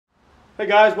Hey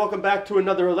guys, welcome back to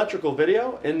another electrical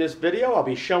video. In this video, I'll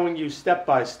be showing you step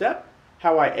by step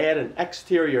how I add an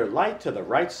exterior light to the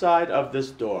right side of this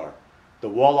door. The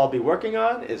wall I'll be working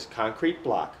on is concrete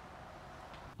block.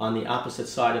 On the opposite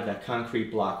side of that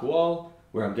concrete block wall,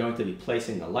 where I'm going to be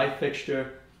placing the light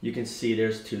fixture, you can see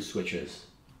there's two switches.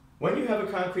 When you have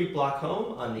a concrete block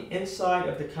home, on the inside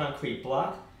of the concrete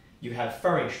block, you have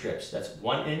furring strips. That's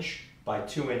 1 inch by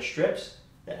 2 inch strips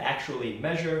that actually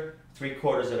measure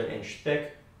 3/4 of an inch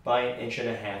thick by 1.5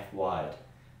 inches wide.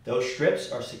 Those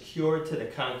strips are secured to the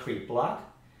concrete block,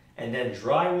 and then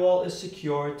drywall is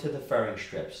secured to the furring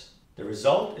strips. The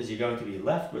result is you're going to be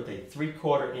left with a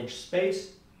 3/4 inch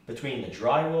space between the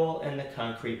drywall and the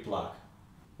concrete block.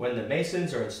 When the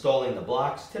masons are installing the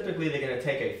blocks, typically they're going to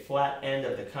take a flat end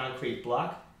of the concrete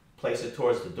block, place it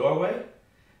towards the doorway,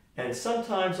 and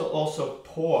sometimes they'll also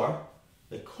pour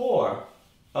the core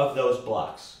of those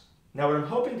blocks. Now what I'm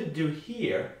hoping to do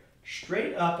here,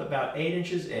 straight up about 8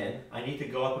 inches in, I need to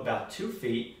go up about 2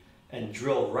 feet and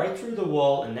drill right through the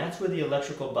wall, and that's where the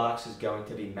electrical box is going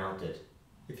to be mounted.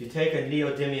 If you take a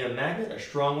neodymium magnet, a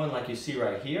strong one like you see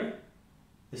right here,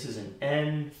 this is an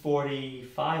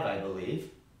N45 I believe,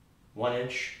 1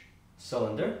 inch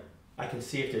cylinder. I can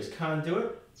see if there's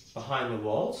conduit behind the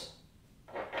walls,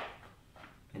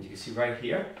 and you can see right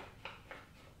here,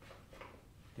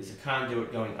 there's a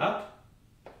conduit going up,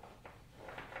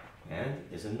 and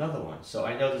there's another one. So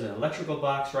I know there's an electrical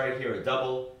box right here, a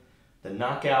double. The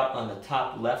knockout on the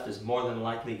top left is more than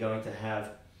likely going to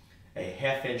have a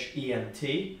 1/2 inch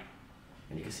EMT,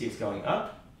 and you can see it's going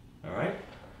up, all right?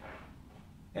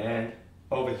 And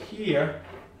over here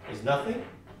is nothing,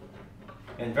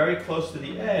 and very close to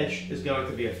the edge is going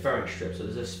to be a furring strip. So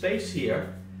there's a space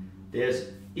here,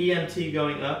 there's EMT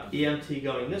going up, EMT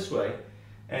going this way,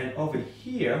 and over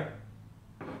here,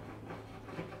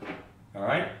 all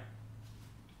right,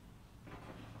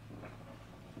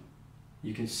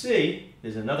 you can see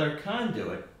there's another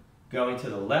conduit going to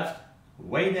the left,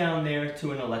 way down there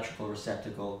to an electrical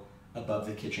receptacle above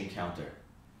the kitchen counter.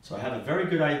 So I have a very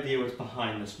good idea what's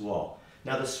behind this wall.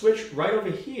 Now the switch right over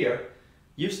here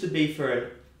used to be for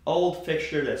an old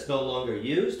fixture that's no longer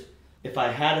used. If I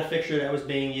had a fixture that was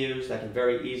being used, I can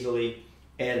very easily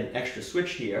add an extra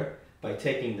switch here by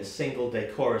taking the single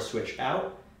Decora switch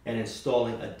out and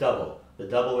installing a double. The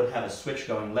double would have a switch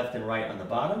going left and right on the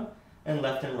bottom and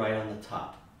left and right on the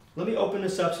top. Let me open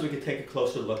this up so we can take a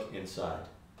closer look inside.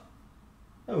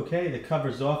 Okay, the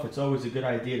cover's off. It's always a good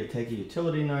idea to take a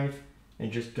utility knife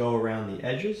and just go around the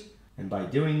edges, and by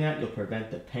doing that you'll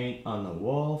prevent the paint on the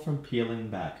wall from peeling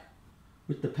back.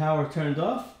 With the power turned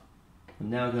off, I'm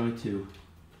now going to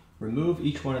remove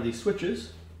each one of these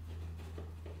switches,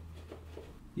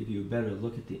 give you a better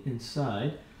look at the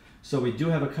inside. So we do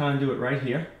have a conduit right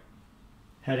here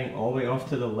heading all the way off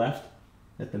to the left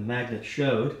that the magnet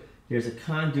showed. There's a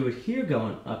conduit here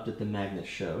going up that the magnet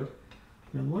showed.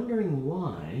 And I'm wondering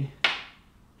why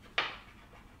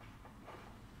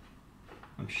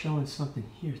I'm showing something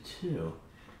here too.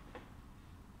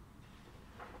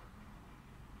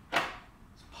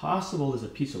 It's possible there's a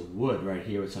piece of wood right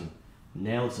here with some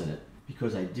nails in it,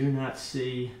 because I do not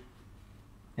see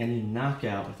any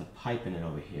knockout with a pipe in it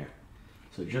over here.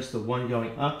 So just the one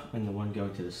going up and the one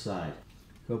going to the side.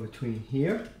 Go between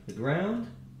here, the ground,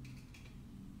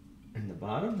 and the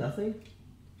bottom, nothing.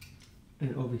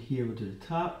 And over here we'll do the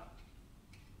top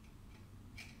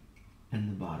and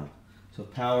the bottom. So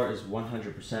power is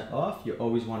 100% off. You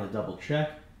always want to double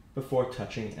check before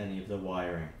touching any of the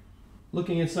wiring.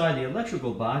 Looking inside the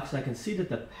electrical box, I can see that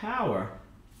the power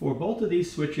for both of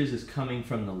these switches is coming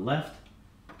from the left,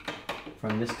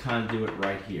 from this conduit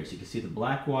right here. So you can see the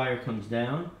black wire comes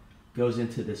down, goes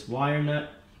into this wire nut,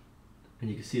 and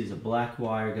you can see there's a black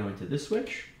wire going to this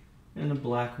switch and a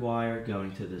black wire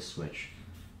going to this switch.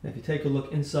 Now if you take a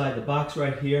look inside the box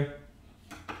right here,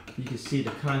 you can see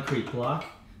the concrete block.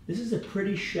 This is a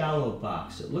pretty shallow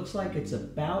box. It looks like it's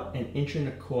about 1.25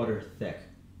 inches thick.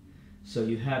 So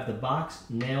you have the box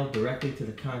nailed directly to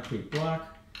the concrete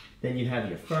block, then you have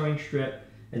your furring strip,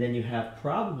 and then you have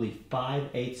probably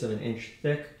 5/8 of an inch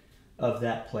thick of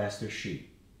that plaster sheet.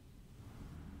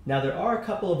 Now there are a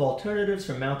couple of alternatives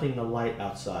for mounting the light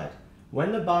outside.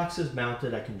 When the box is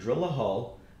mounted, I can drill a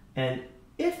hole, and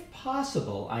if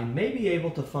possible, I may be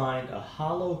able to find a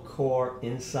hollow core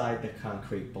inside the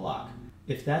concrete block.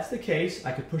 If that's the case,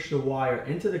 I could push the wire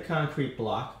into the concrete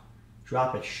block,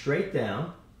 drop it straight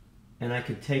down, and I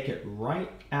could take it right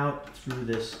out through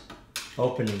this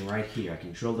opening right here. I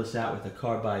can drill this out with a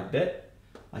carbide bit.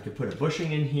 I could put a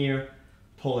bushing in here,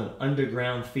 pull an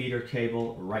underground feeder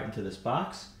cable right into this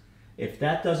box. If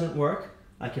that doesn't work,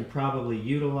 I can probably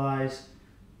utilize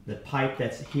the pipe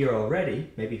that's here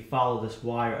already, maybe follow this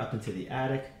wire up into the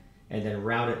attic and then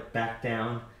route it back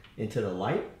down into the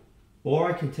light. Or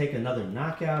I can take another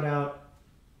knockout out,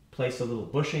 place a little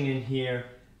bushing in here,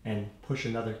 and push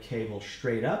another cable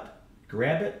straight up,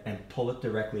 grab it, and pull it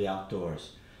directly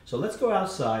outdoors. So let's go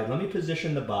outside, let me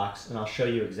position the box, and I'll show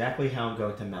you exactly how I'm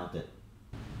going to mount it.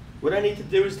 What I need to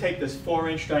do is take this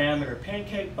 4-inch diameter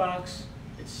pancake box,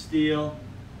 it's steel.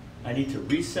 I need to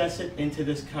recess it into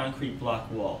this concrete block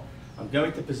wall. I'm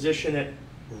going to position it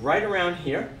right around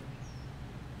here.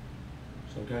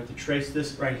 So I'm going to trace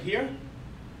this right here.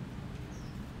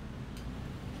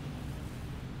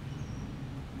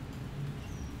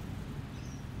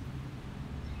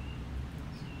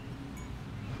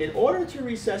 In order to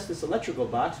recess this electrical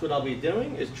box, what I'll be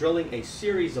doing is drilling a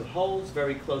series of holes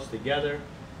very close together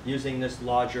using this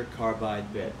larger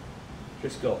carbide bit.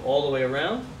 Just go all the way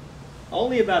around,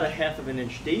 only about 1/2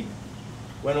 inch deep.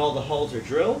 When all the holes are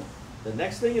drilled, the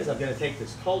next thing is I'm going to take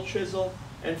this cold chisel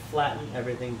and flatten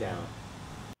everything down.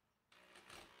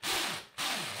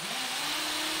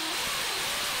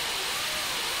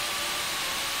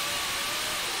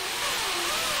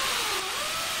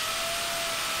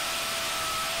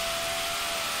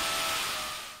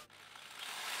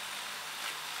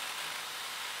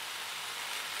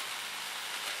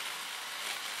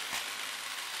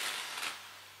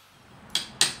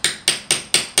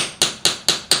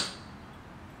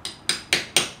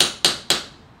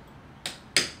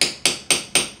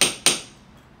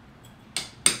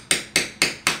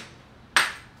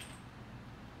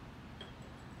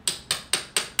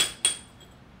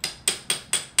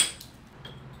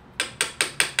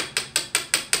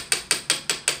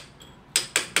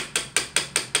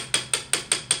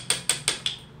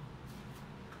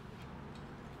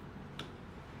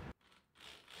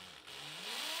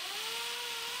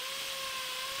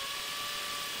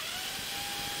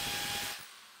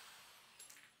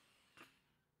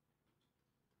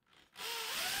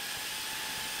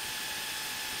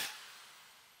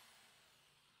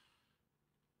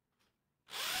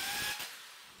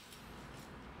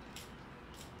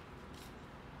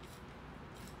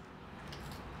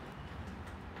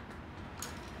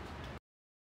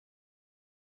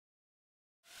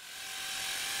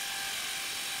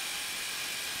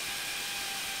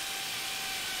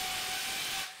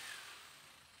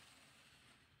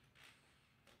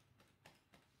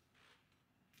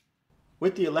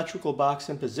 With the electrical box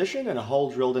in position and a hole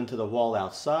drilled into the wall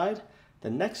outside, the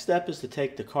next step is to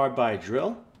take the carbide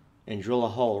drill and drill a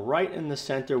hole right in the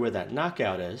center where that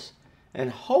knockout is, and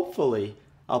hopefully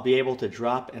I'll be able to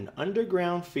drop an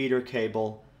underground feeder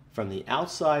cable from the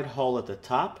outside hole at the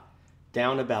top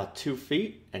down about 2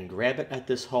 feet and grab it at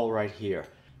this hole right here.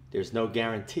 There's no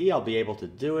guarantee I'll be able to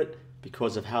do it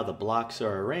because of how the blocks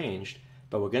are arranged,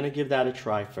 but we're going to give that a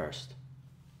try first.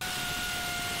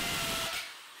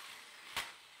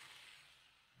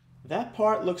 That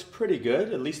part looks pretty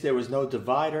good. At least there was no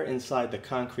divider inside the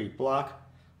concrete block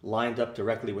lined up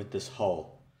directly with this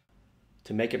hole.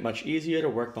 To make it much easier to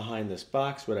work behind this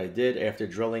box, what I did after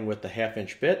drilling with the 1/2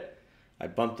 inch bit, I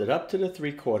bumped it up to the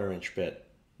 3/4 inch bit.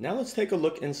 Now let's take a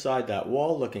look inside that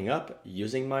wall looking up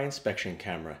using my inspection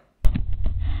camera.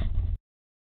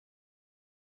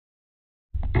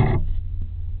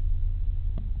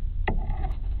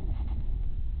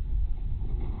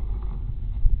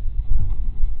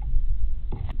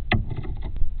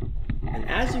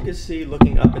 As you can see,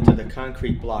 looking up into the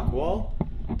concrete block wall,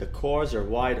 the cores are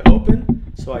wide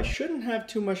open, so I shouldn't have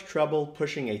too much trouble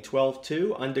pushing a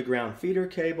 12-2 underground feeder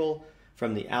cable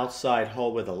from the outside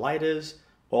hole where the light is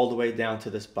all the way down to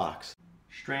this box.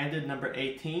 Stranded number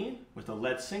 18 with a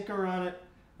lead sinker on it.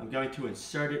 I'm going to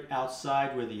insert it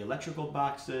outside where the electrical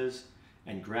box is,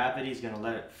 and gravity is going to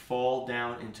let it fall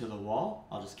down into the wall.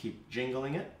 I'll just keep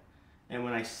jingling it, and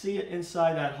when I see it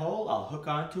inside that hole, I'll hook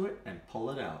onto it and pull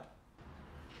it out.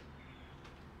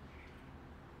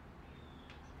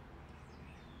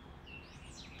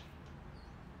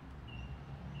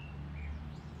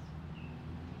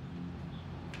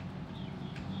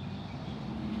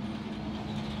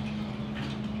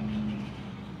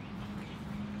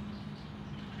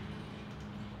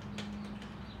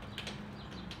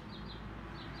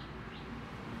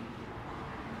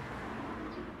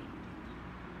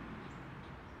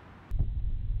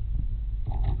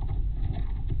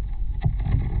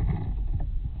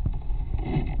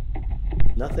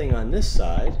 Nothing on this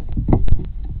side,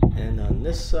 and on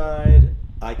this side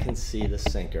I can see the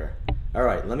sinker.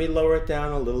 Alright, let me lower it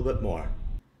down a little bit more.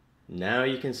 Now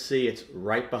you can see it's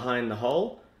right behind the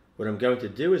hole. What I'm going to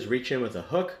do is reach in with a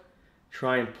hook,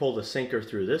 try and pull the sinker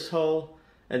through this hole,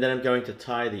 and then I'm going to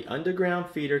tie the underground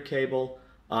feeder cable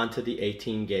onto the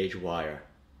 18 gauge wire.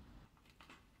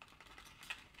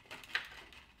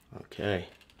 Okay,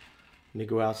 let me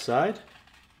go outside.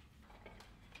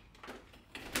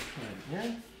 Try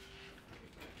again.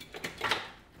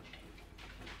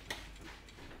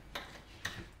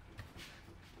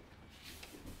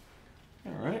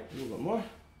 All right, a little bit more.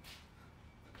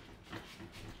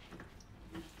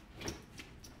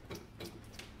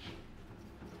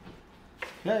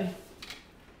 Okay,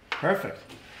 perfect.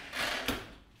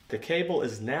 The cable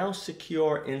is now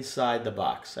secure inside the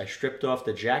box. I stripped off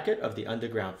the jacket of the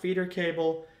underground feeder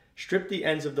cable, stripped the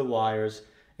ends of the wires,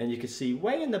 and you can see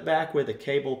way in the back where the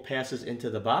cable passes into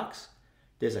the box,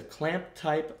 there's a clamp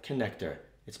type connector.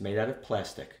 It's made out of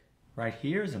plastic. Right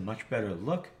here is a much better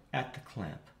look at the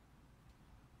clamp.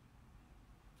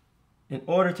 In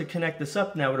order to connect this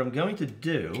up now, what I'm going to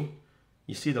do,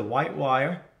 you see the white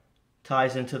wire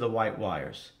ties into the white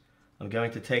wires. I'm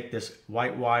going to take this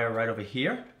white wire right over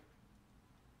here.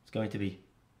 It's going to be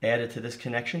added to this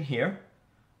connection here.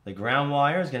 The ground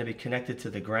wire is going to be connected to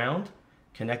the ground,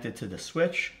 connected to the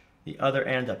switch. The other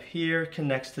end up here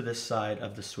connects to this side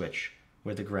of the switch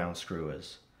where the ground screw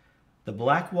is. The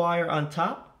black wire on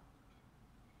top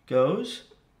goes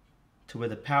to where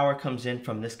the power comes in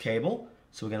from this cable,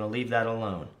 so we're going to leave that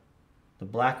alone. The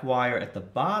black wire at the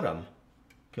bottom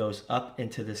goes up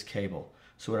into this cable.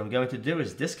 So what I'm going to do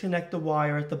is disconnect the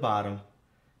wire at the bottom,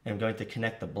 and I'm going to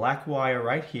connect the black wire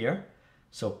right here.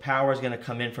 So power is going to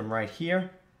come in from right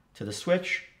here to the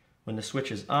switch. When the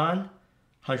switch is on,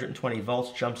 120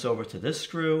 volts jumps over to this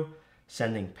screw,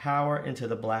 sending power into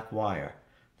the black wire.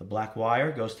 The black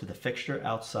wire goes to the fixture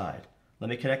outside. Let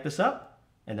me connect this up,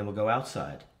 and then we'll go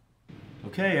outside.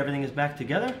 Okay, everything is back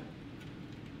together.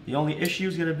 The only issue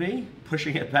is going to be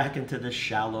pushing it back into this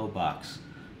shallow box.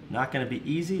 Not going to be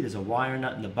easy. There's a wire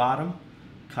nut in the bottom,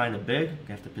 kind of big. You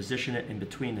have to position it in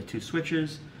between the two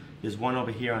switches. There's one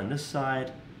over here on this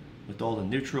side with all the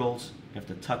neutrals. You have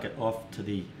to tuck it off to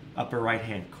the upper right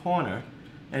hand corner,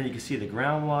 and you can see the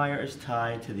ground wire is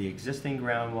tied to the existing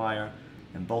ground wire,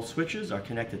 and both switches are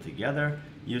connected together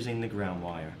using the ground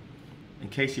wire. In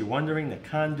case you're wondering, the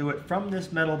conduit from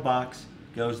this metal box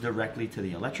goes directly to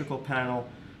the electrical panel,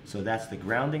 so that's the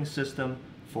grounding system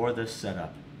for this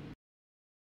setup.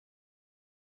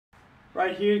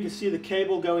 Right here you can see the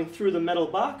cable going through the metal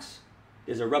box.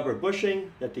 There's a rubber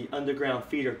bushing that the underground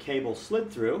feeder cable slid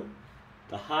through.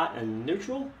 The hot and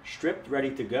neutral stripped,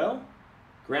 ready to go.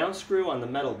 Ground screw on the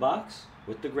metal box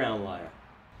with the ground wire.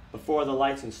 Before the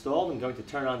light's installed, I'm going to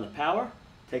turn on the power,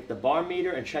 take the bar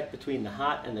meter and check between the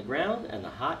hot and the ground and the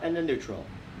hot and the neutral.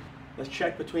 Let's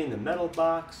check between the metal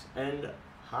box and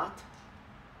hot.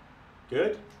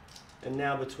 Good. And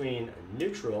now between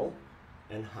neutral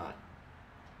and hot.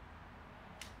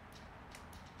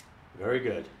 Very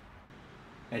good.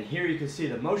 And here you can see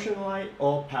the motion light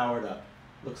all powered up.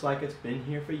 Looks like it's been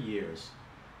here for years.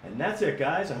 And that's it,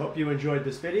 guys. I hope you enjoyed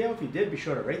this video. If you did, be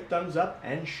sure to rate, thumbs up,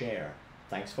 and share.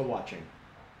 Thanks for watching.